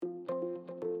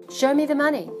Show me the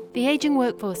money. The Ageing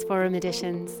Workforce Forum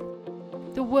editions.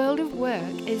 The world of work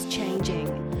is changing,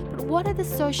 but what are the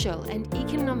social and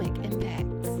economic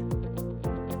impacts?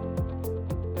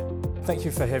 Thank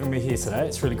you for having me here today.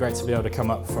 It's really great to be able to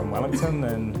come up from Wellington,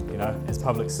 and as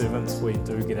public servants we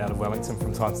do get out of Wellington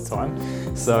from time to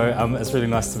time, so it's really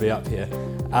nice to be up here.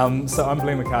 So I'm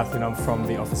Blair McCarthy and I'm from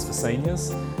the Office for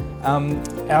Seniors.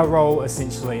 Our role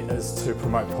essentially is to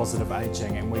promote positive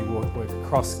ageing, and we work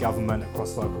across government,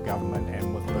 across local government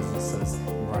and with businesses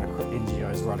and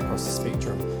NGOs right across the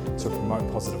spectrum to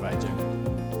promote positive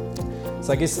ageing.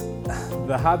 So I guess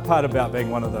the hard part about being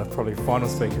one of the probably final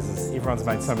speakers is everyone's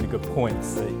made so many good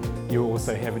points that you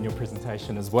also have in your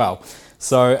presentation as well.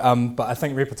 So, but I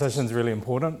think repetition is really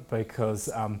important because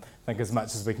I think as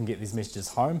much as we can get these messages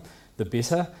home, the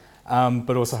better.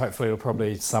 But also hopefully it'll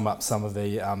probably sum up some of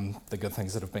the good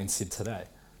things that have been said today.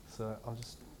 So I'll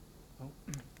just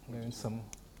learn some.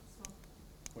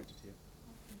 Pointed here.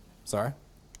 Sorry?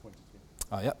 Pointed here.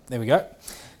 Oh, yep, there we go.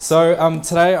 So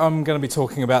today I'm going to be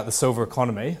talking about the silver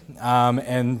economy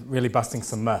and really busting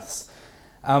some myths.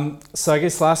 So I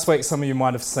guess last week some of you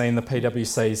might have seen the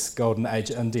PwC's Golden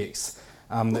Age Index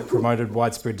that promoted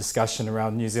widespread discussion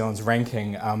around New Zealand's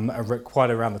ranking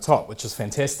quite around the top, which is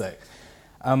fantastic.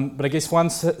 But I guess one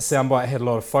soundbite had a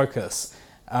lot of focus.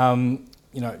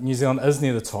 New Zealand is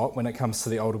near the top when it comes to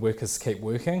the older workers keep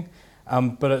working,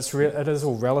 but it is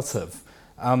all relative.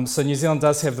 So New Zealand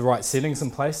does have the right settings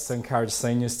in place to encourage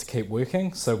seniors to keep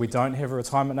working. So we don't have a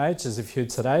retirement age, as you've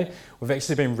heard today. We've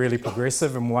actually been really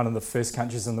progressive and one of the first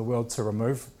countries in the world to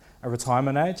remove a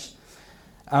retirement age.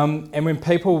 And when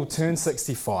people turn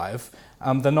 65,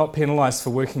 they're not penalised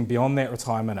for working beyond that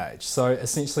retirement age. So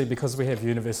essentially, because we have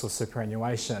universal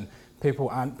superannuation, people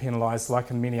aren't penalised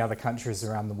like in many other countries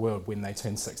around the world when they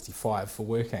turn 65 for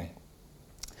working.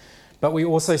 But we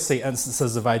also see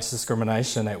instances of age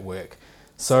discrimination at work.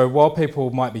 So while people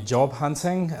might be job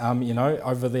hunting,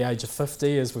 over the age of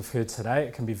 50, as we've heard today,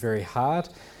 it can be very hard.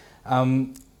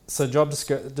 So job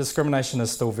discrimination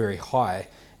is still very high.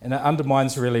 And it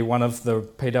undermines really one of the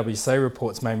PwC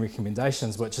report's main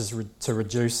recommendations, which is to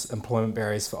reduce employment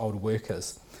barriers for older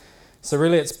workers. So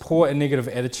really it's poor and negative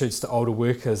attitudes to older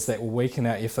workers that will weaken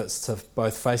our efforts to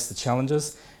both face the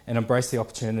challenges and embrace the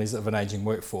opportunities of an ageing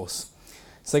workforce.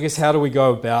 So I guess how do we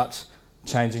go about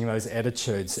changing those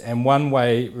attitudes? And one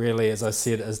way really, as I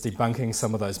said, is debunking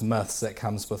some of those myths that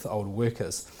comes with older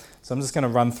workers. So I'm just going to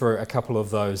run through a couple of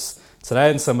those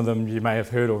today, and some of them you may have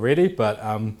heard already, but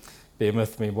bear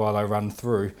with me while I run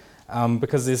through,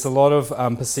 because there's a lot of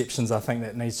perceptions I think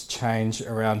that needs to change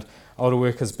around older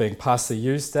workers being past the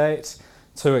use date,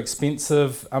 too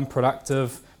expensive,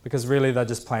 unproductive, because really they're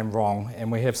just plain wrong,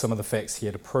 and we have some of the facts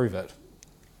here to prove it.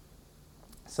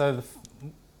 So the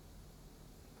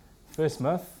first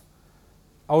myth,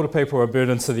 older people are a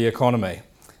burden to the economy.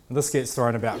 And this gets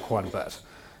thrown about quite a bit.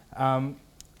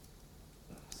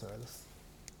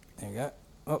 There we go.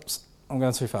 Oops, I'm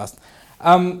going too fast.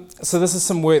 So this is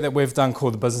some work that we've done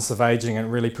called the Business of Ageing, and it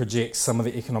really projects some of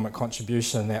the economic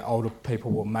contribution that older people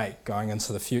will make going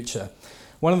into the future.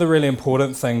 One of the really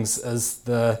important things is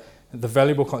the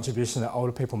valuable contribution that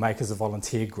older people make as a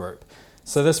volunteer group.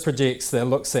 So this projects that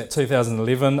looks at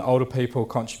 2011, older people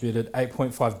contributed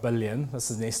 8.5 billion,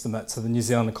 this is an estimate, to the New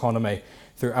Zealand economy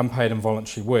through unpaid and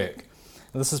voluntary work.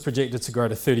 And this is projected to grow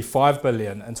to 35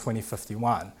 billion in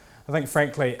 2051. I think,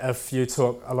 frankly, if you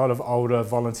took a lot of older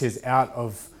volunteers out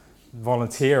of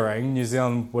volunteering, New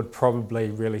Zealand would probably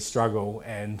really struggle,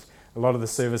 and a lot of the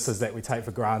services that we take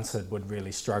for granted would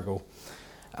really struggle.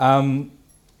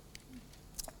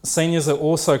 Seniors are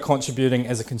also contributing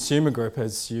as a consumer group,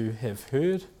 as you have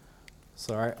heard.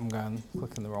 Sorry, I'm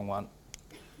clicking the wrong one.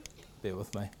 Bear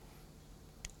with me.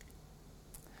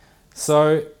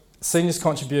 So, seniors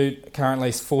contribute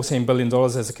currently $14 billion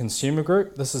as a consumer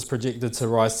group. This is projected to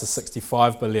rise to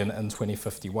 $65 billion in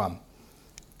 2051.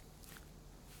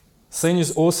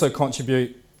 Seniors also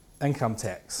contribute income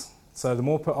tax. So the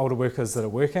more older workers that are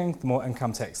working, the more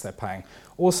income tax they're paying.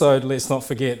 Also, let's not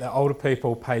forget that older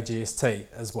people pay GST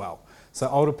as well. So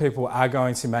older people are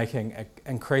going to be making an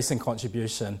increasing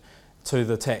contribution to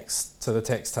the tax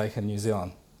take in New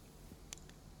Zealand.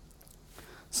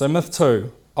 So myth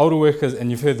 2. Older workers,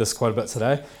 and you've heard this quite a bit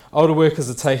today, older workers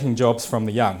are taking jobs from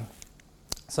the young.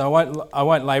 So I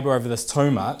won't labour over this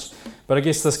too much, but I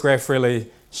guess this graph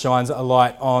really shines a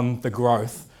light on the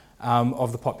growth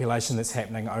of the population that's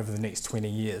happening over the next 20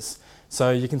 years.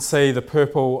 So you can see the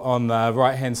purple on the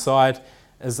right-hand side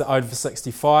is the over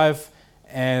 65,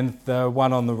 and the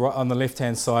one on the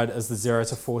left-hand side is the 0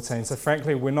 to 14. So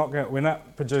frankly, we're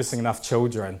not producing enough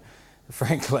children,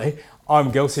 frankly, I'm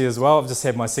guilty as well. I've just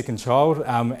had my second child,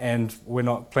 and we're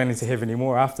not planning to have any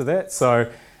more after that.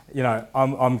 So,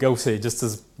 I'm guilty just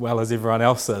as well as everyone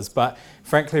else is. But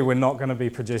frankly, we're not going to be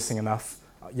producing enough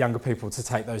younger people to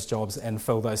take those jobs and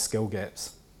fill those skill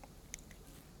gaps.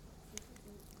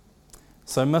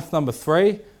 So myth number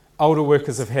 3, older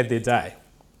workers have had their day.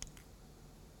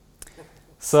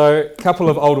 So a couple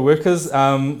of older workers,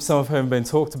 some of whom have been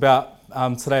talked about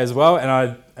today as well, and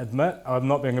I admit I'm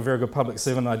not being a very good public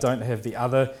servant. I don't have the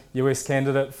other US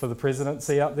candidate for the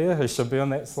presidency up there who should be on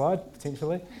that slide,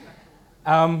 potentially.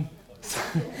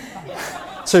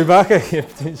 Chewbacca, yeah,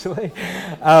 potentially.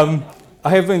 I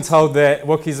have been told that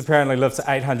Wookiees apparently live to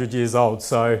 800 years old,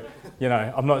 so,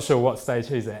 I'm not sure what stage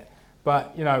he's at.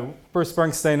 But, Bruce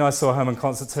Springsteen, I saw him in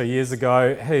concert 2 years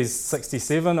ago. He's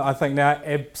 67, I think now,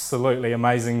 absolutely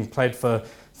amazing. Played for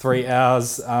 3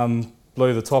 hours,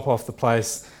 blew the top off the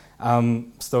place,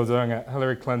 still doing it.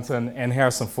 Hillary Clinton and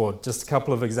Harrison Ford, just a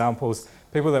couple of examples.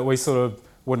 People that we sort of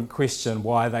wouldn't question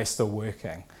why they're still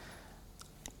working.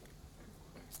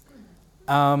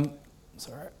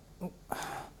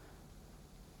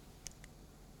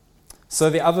 So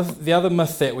the other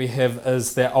myth that we have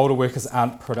is that older workers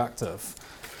aren't productive.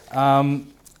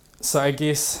 So I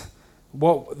guess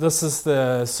this is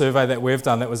the survey that we've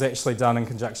done that was actually done in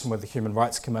conjunction with the Human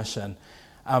Rights Commission.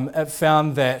 It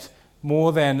found that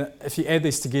if you add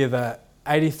these together,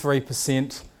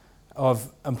 83%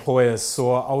 of employers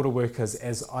saw older workers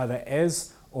as either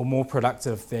as or more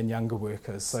productive than younger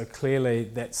workers. So clearly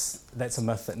that's a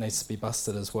myth that needs to be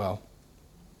busted as well.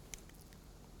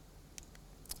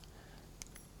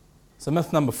 So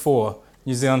myth number 4,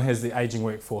 New Zealand has the ageing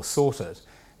workforce sorted.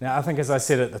 Now I think, as I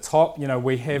said at the top,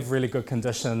 we have really good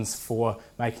conditions for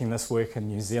making this work in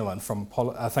New Zealand. From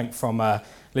a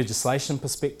legislation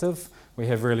perspective, we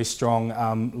have really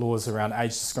strong laws around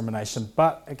age discrimination,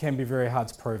 but it can be very hard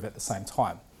to prove at the same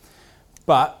time.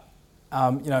 But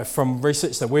from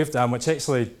research that we've done, which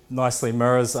actually nicely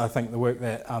mirrors, I think, the work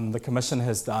that the Commission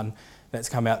has done that's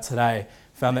come out today,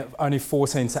 found that only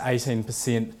 14 to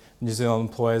 18% New Zealand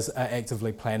employers are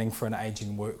actively planning for an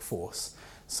ageing workforce.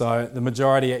 So the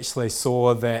majority actually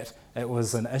saw that it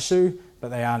was an issue, but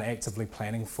they aren't actively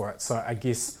planning for it. So I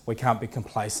guess we can't be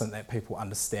complacent that people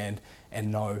understand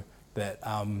and know that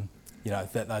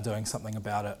that they're doing something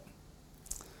about it.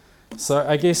 So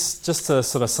I guess just to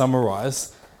sort of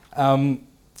summarise,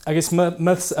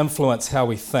 myths influence how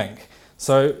we think.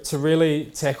 So to really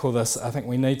tackle this, I think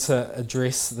we need to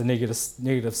address the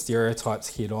negative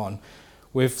stereotypes head on.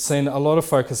 We've seen a lot of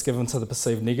focus given to the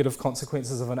perceived negative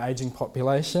consequences of an ageing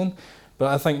population, but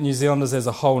I think New Zealanders as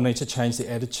a whole need to change their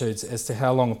attitudes as to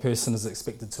how long a person is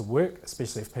expected to work,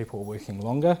 especially if people are working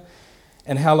longer,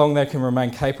 and how long they can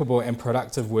remain capable and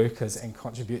productive workers and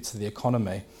contribute to the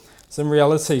economy. So in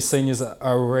reality, seniors are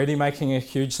already making a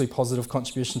hugely positive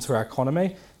contribution to our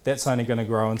economy. That's only going to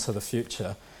grow into the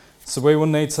future. So we will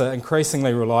need to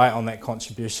increasingly rely on that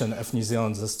contribution if New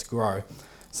Zealand is to grow.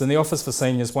 So in the Office for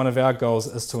Seniors, one of our goals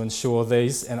is to ensure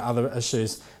these and other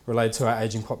issues related to our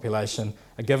ageing population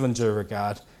are given due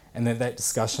regard and that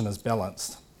discussion is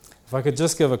balanced. If I could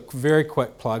just give a very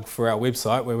quick plug for our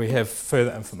website where we have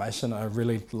further information. I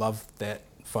really love that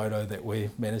photo that we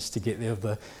managed to get there of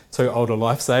the 2 older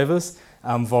lifesavers,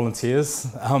 volunteers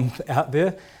out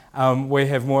there. We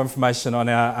have more information on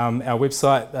our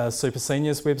website, Super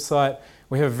Seniors website.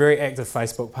 We have a very active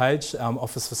Facebook page,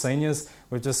 Office for Seniors.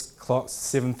 We've just clocked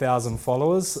 7,000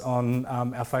 followers on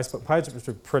our Facebook page, which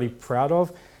we're pretty proud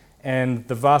of. And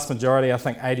the vast majority, I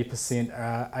think 80%,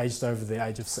 are aged over the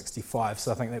age of 65.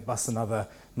 So I think that busts another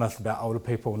myth about older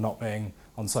people not being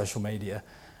on social media.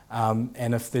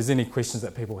 And if there's any questions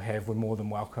that people have, we're more than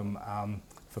welcome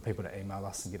for people to email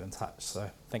us and get in touch. So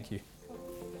thank you.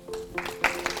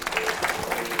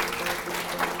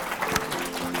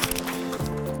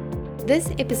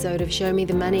 This episode of Show Me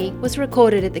the Money was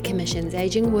recorded at the Commission's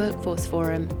Ageing Workforce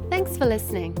Forum. Thanks for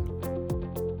listening.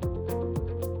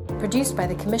 Produced by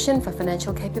the Commission for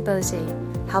Financial Capability,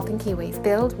 helping Kiwis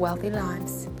build wealthy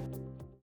lives.